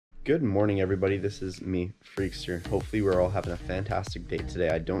Good morning, everybody. This is me, Freeksterr. Hopefully we're all having a fantastic day today.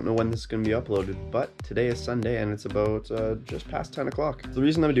 I don't know when this is going to be uploaded, but today is Sunday and it's about just past 10 o'clock. The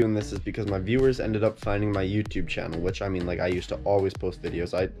reason I'm doing this is because my viewers ended up finding my YouTube channel, which I mean, like, I used to always post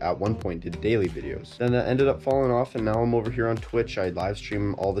videos. I at one point did daily videos. Then that ended up falling off, and now I'm over here on Twitch. I live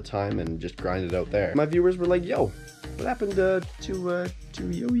stream all the time and just grind it out there. My viewers were like, yo, what happened to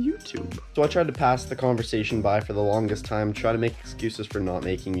yo YouTube? So I tried to pass the conversation by for the longest time, try to make excuses for not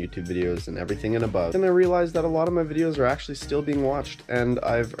making YouTube videos and everything and above. Then I realized that a lot of my videos are actually still being watched, and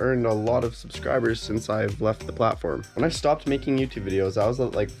I've earned a lot of subscribers since I've left the platform. When I stopped making YouTube videos, I was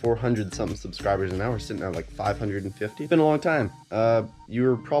at like 400 something subscribers, and now we're sitting at like 550. It's been a long time. You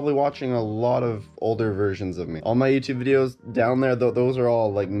were probably watching a lot of older versions of me. All my YouTube videos down there, those are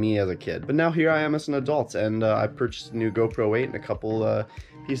all like me as a kid. But now here I am as an adult, and I purchased a new GoPro 8 and a couple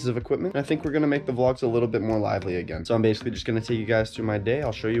pieces of equipment. I think we're gonna make the vlogs a little bit more lively again. So I'm basically just gonna take you guys through my day.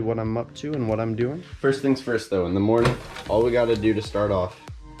 I'll show you what I'm up to and what I'm doing. First things first though, in the morning, all we gotta do to start off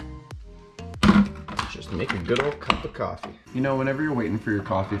is just make a good old cup of coffee. You know, whenever you're waiting for your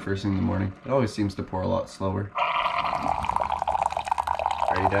coffee first thing in the morning, it always seems to pour a lot slower.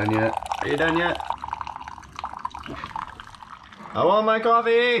 Are you done yet? Are you done yet? I want my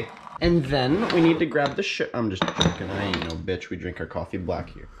coffee! And then we need to grab the shit. I'm just joking. I ain't no bitch. We drink our coffee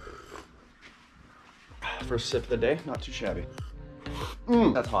black here. First sip of the day, not too shabby.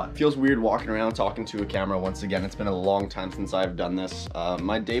 That's hot. Feels weird walking around talking to a camera once again. It's been a long time since I've done this.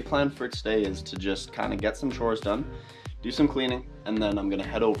 My day plan for today is to just kind of get some chores done, do some cleaning, and then I'm gonna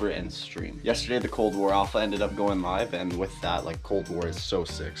head over and stream. Yesterday, the Cold War Alpha ended up going live, and with that, like, Cold War is so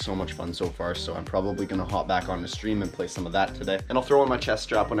sick, so much fun so far, so I'm probably gonna hop back on the stream and play some of that today. And I'll throw on my chest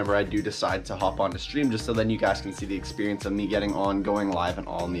strap whenever I do decide to hop on the stream, just so then you guys can see the experience of me getting on, going live, and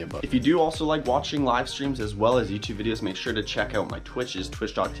all in the above. If you do also like watching live streams as well as YouTube videos, make sure to check out my Twitch, is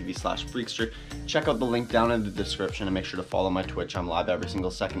twitch.tv/Freeksterr. Check out the link down in the description, and make sure to follow my Twitch. I'm live every single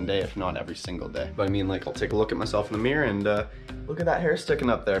second day, if not every single day. But I mean, like, I'll take a look at myself in the mirror, and look at that hair sticking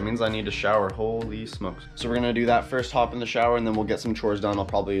up there. It means I need to shower. Holy smokes. So we're gonna do that first, hop in the shower, and then we'll get some chores done. I'll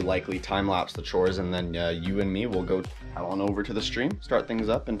probably likely time lapse the chores, and then you and me will go head on over to the stream, start things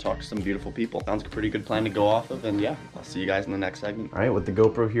up, and talk to some beautiful people. Sounds like a pretty good plan to go off of, and yeah, I'll see you guys in the next segment. All right, with the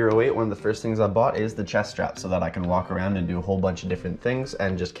GoPro Hero 8, one of the first things I bought is the chest strap, so that I can walk around and do a whole bunch of different things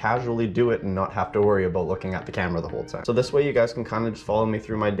and just casually do it and not have to worry about looking at the camera the whole time. So this way you guys can kind of just follow me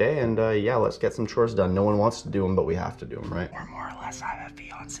through my day, and yeah, let's get some chores done. No one wants to do them, but we have to do them, right? Or more or less, I have a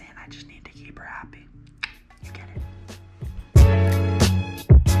fiance and I just need to keep her happy. You get it?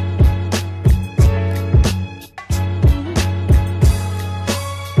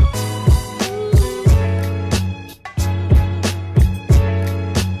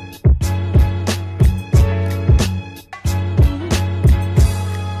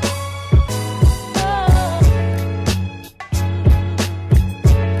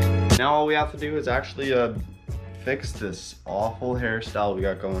 Now all we have to do is actually fix this awful hairstyle we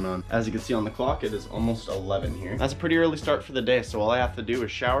got going on. As you can see on the clock, it is almost 11 here. That's a pretty early start for the day, so all I have to do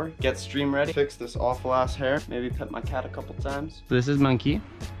is shower, get stream ready, fix this awful ass hair, maybe pet my cat a couple times. So this is Monkey.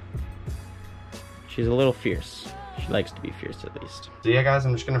 She's a little fierce. She likes to be fierce at least. So yeah guys,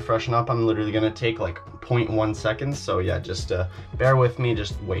 I'm just gonna freshen up. I'm literally gonna take like 0.1 seconds, so yeah, just bear with me,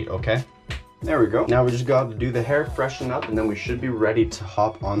 just wait, okay? There we go. Now we just got to do the hair, freshen up, and then we should be ready to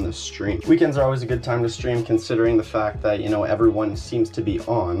hop on the stream. Weekends are always a good time to stream, considering the fact that, you know, everyone seems to be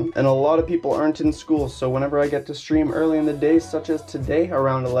on, and a lot of people aren't in school, so whenever I get to stream early in the day, such as today,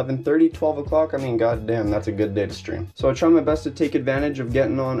 around 11:30, 12 o'clock, I mean, goddamn, that's a good day to stream. So I try my best to take advantage of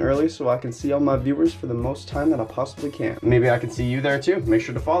getting on early so I can see all my viewers for the most time that I possibly can. Maybe I can see you there too. Make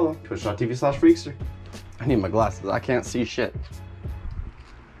sure to follow twitch.tv/Freeksterr. I need my glasses. I can't see shit.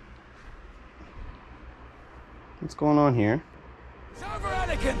 What's going on here? It's over,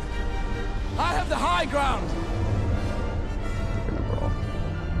 Anakin! I have the high ground!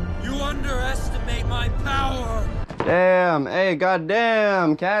 You underestimate my power! Damn, hey,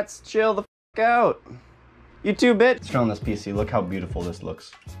 goddamn, cats, chill the f out. You too, bitch. Let's turn on this PC, look how beautiful this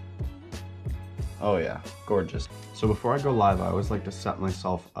looks. Oh yeah, gorgeous. So before I go live, I always like to set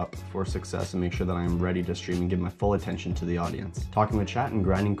myself up for success and make sure that I am ready to stream and give my full attention to the audience. Talking with chat and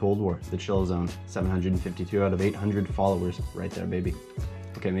grinding Cold War, the chill zone. 752 out of 800 followers, right there, baby.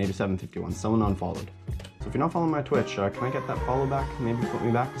 Okay, maybe 751, someone unfollowed. So if you're not following my Twitch, can I get that follow back? Maybe put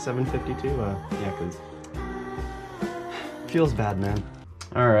me back to 752? Yeah, cause feels bad, man.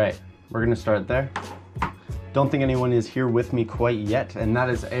 All right, we're gonna start there. Don't think anyone is here with me quite yet, and that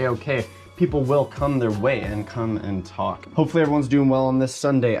is a-okay. People will come their way and come and talk. Hopefully everyone's doing well on this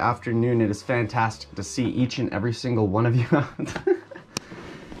Sunday afternoon. It is fantastic to see each and every single one of you out.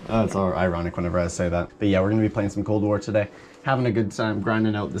 It's all ironic whenever I say that. But yeah, we're gonna be playing some Cold War today. Having a good time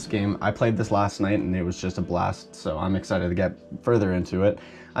grinding out this game. I played this last night and it was just a blast, so I'm excited to get further into it.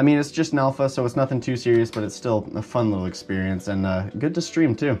 I mean, it's just an alpha, so it's nothing too serious, but it's still a fun little experience and good to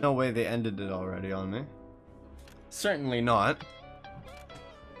stream too. No way they ended it already on me. Certainly not.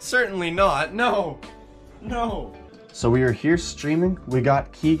 Certainly not. No. No. So we are here streaming. We got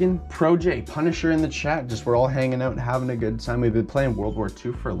Keegan, Pro J, Punisher in the chat. Just we're all hanging out and having a good time. We've been playing World War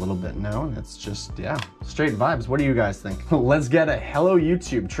II for a little bit now, and it's just, yeah, straight vibes. What do you guys think? Let's get a hello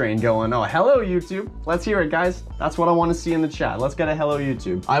YouTube train going. Oh, hello YouTube. Let's hear it, guys. That's what I want to see in the chat. Let's get a hello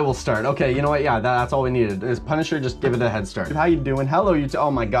YouTube. I will start. Okay, you know what? Yeah, that's all we needed. Is Punisher, just give it a head start. How you doing? Hello YouTube. Oh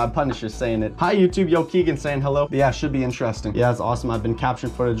my God, Punisher's saying it. Hi YouTube. Yo, Keegan saying hello. But yeah, should be interesting. Yeah, it's awesome. I've been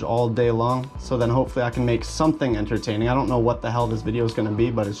capturing footage all day long, so then hopefully I can make something entertaining. I don't know what the hell this video is going to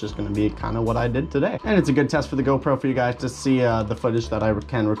be, but it's just going to be kind of what I did today. And it's a good test for the GoPro for you guys to see the footage that I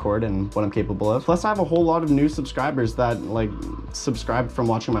can record and what I'm capable of. Plus I have a whole lot of new subscribers that like subscribed from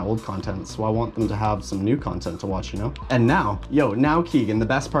watching my old content, so I want them to have some new content to watch, you know? And now, now Keegan, the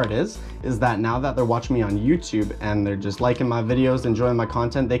best part is that now that they're watching me on YouTube and they're just liking my videos, enjoying my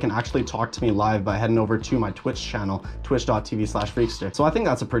content, they can actually talk to me live by heading over to my Twitch channel, twitch.tv/Freeksterr. So I think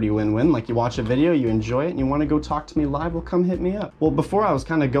that's a pretty win-win. Like, you watch a video, you enjoy it, and you want to go talk to me live, well, come hit me up. Well, before I was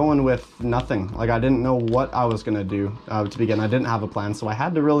kind of going with nothing. Like, I didn't know what I was gonna do to begin. I didn't have a plan, so I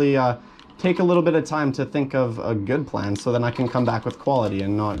had to really take a little bit of time to think of a good plan so then I can come back with quality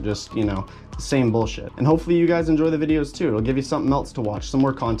and not just, you know, the same bullshit. And hopefully you guys enjoy the videos too. It'll give you something else to watch, some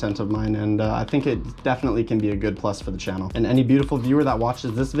more content of mine, and I think it definitely can be a good plus for the channel. And any beautiful viewer that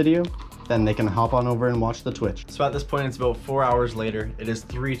watches this video, then they can hop on over and watch the Twitch. So at this point, it's about 4 hours later. It is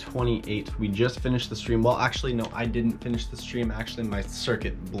 3:28. We just finished the stream. Well, actually, no, I didn't finish the stream. Actually, my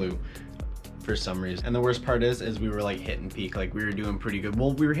circuit blew for some reason. And the worst part is we were like hitting peak. Like, we were doing pretty good.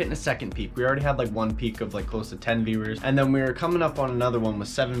 Well, we were hitting a second peak. We already had like one peak of like close to 10 viewers. And then we were coming up on another one with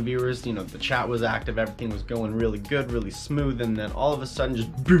 7 viewers. You know, the chat was active. Everything was going really good, really smooth. And then all of a sudden,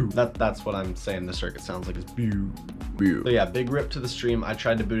 just boo. That's what I'm saying the circuit sounds like, is boo. So yeah, big rip to the stream. I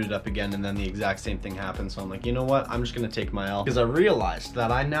tried to boot it up again and then the exact same thing happened. So I'm like, you know what? I'm just gonna take my L, because I realized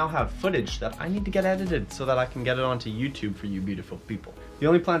that I now have footage that I need to get edited so that I can get it onto YouTube for you beautiful people. The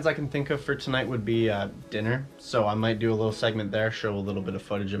only plans I can think of for tonight would be dinner. So I might do a little segment there, show a little bit of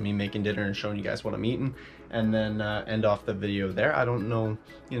footage of me making dinner and showing you guys what I'm eating, and then end off the video there. I don't know,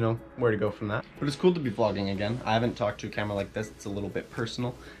 you know, where to go from that. But it's cool to be vlogging again. I haven't talked to a camera like this. It's a little bit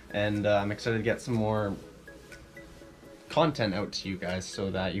personal, and I'm excited to get some more content out to you guys so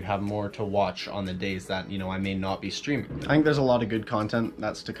that you have more to watch on the days that, you know, I may not be streaming. I think there's a lot of good content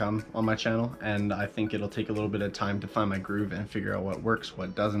that's to come on my channel, and I think it'll take a little bit of time to find my groove and figure out what works,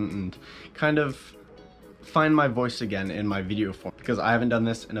 what doesn't, and kind of find my voice again in my video form, because I haven't done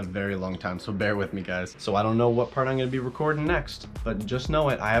this in a very long time, so bear with me guys. So I don't know what part I'm going to be recording next, but just know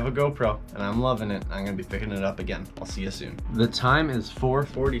it, I have a GoPro and I'm loving it. I'm going to be picking it up again. I'll see you soon. The time is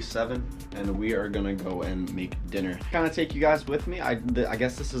 4:47 and we are going to go and make dinner. Kind of take you guys with me. I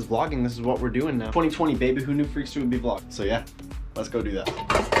guess this is vlogging. This is what we're doing now. 2020 baby, who knew Freeksterr would be vlogged? So yeah, let's go do that.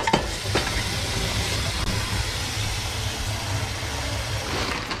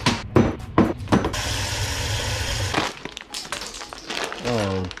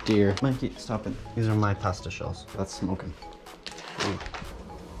 Oh dear. Mikey, stop it. These are my pasta shells. That's smoking. Ooh.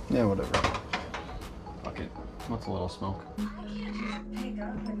 Yeah, whatever. Okay, what's a little smoke?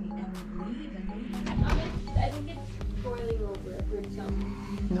 I think it's boiling over or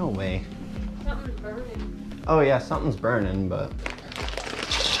something. No way. Something's burning. Oh yeah, something's burning, but...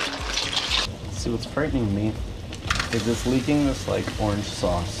 See, what's frightening me is it's leaking this like orange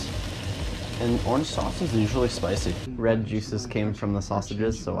sauce. And orange sauce is usually spicy. Red juices came from the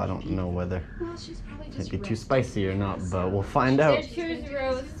sausages, so I don't know whether it'd be too spicy or not, but we'll find out. There's choose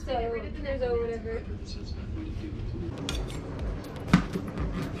roast, so there's a whatever.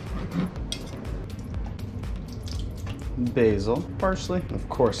 Basil, parsley, and of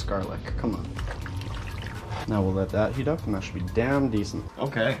course garlic. Come on. Now we'll let that heat up, and that should be damn decent.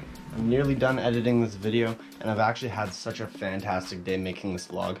 Okay, I'm nearly done editing this video, and I've actually had such a fantastic day making this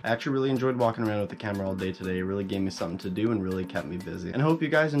vlog. I actually really enjoyed walking around with the camera all day today. It really gave me something to do and really kept me busy. And I hope you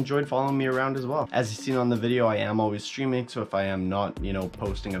guys enjoyed following me around as well. As you've seen on the video, I am always streaming, so if I am not, you know,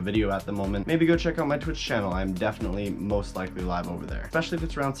 posting a video at the moment, maybe go check out my Twitch channel. I'm definitely most likely live over there, especially if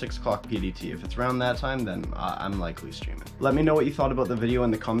it's around 6 o'clock PDT. If it's around that time, then I'm likely streaming. Let me know what you thought about the video in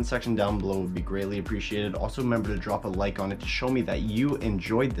the comment section down below. It would be greatly appreciated. Also remember to drop a like on it to show me that you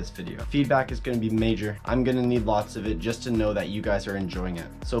enjoyed this video. video. Feedback is going to be major. I'm going to need lots of it just to know that you guys are enjoying it.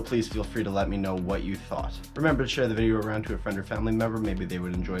 So please feel free to let me know what you thought. Remember to share the video around to a friend or family member, maybe they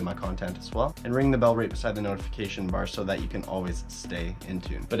would enjoy my content as well. And ring the bell right beside the notification bar so that you can always stay in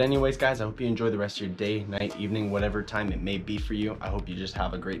tune. But anyways guys, I hope you enjoy the rest of your day, night, evening, whatever time it may be for you. I hope you just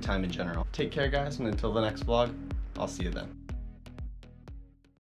have a great time in general. Take care guys, and until the next vlog, I'll see you then.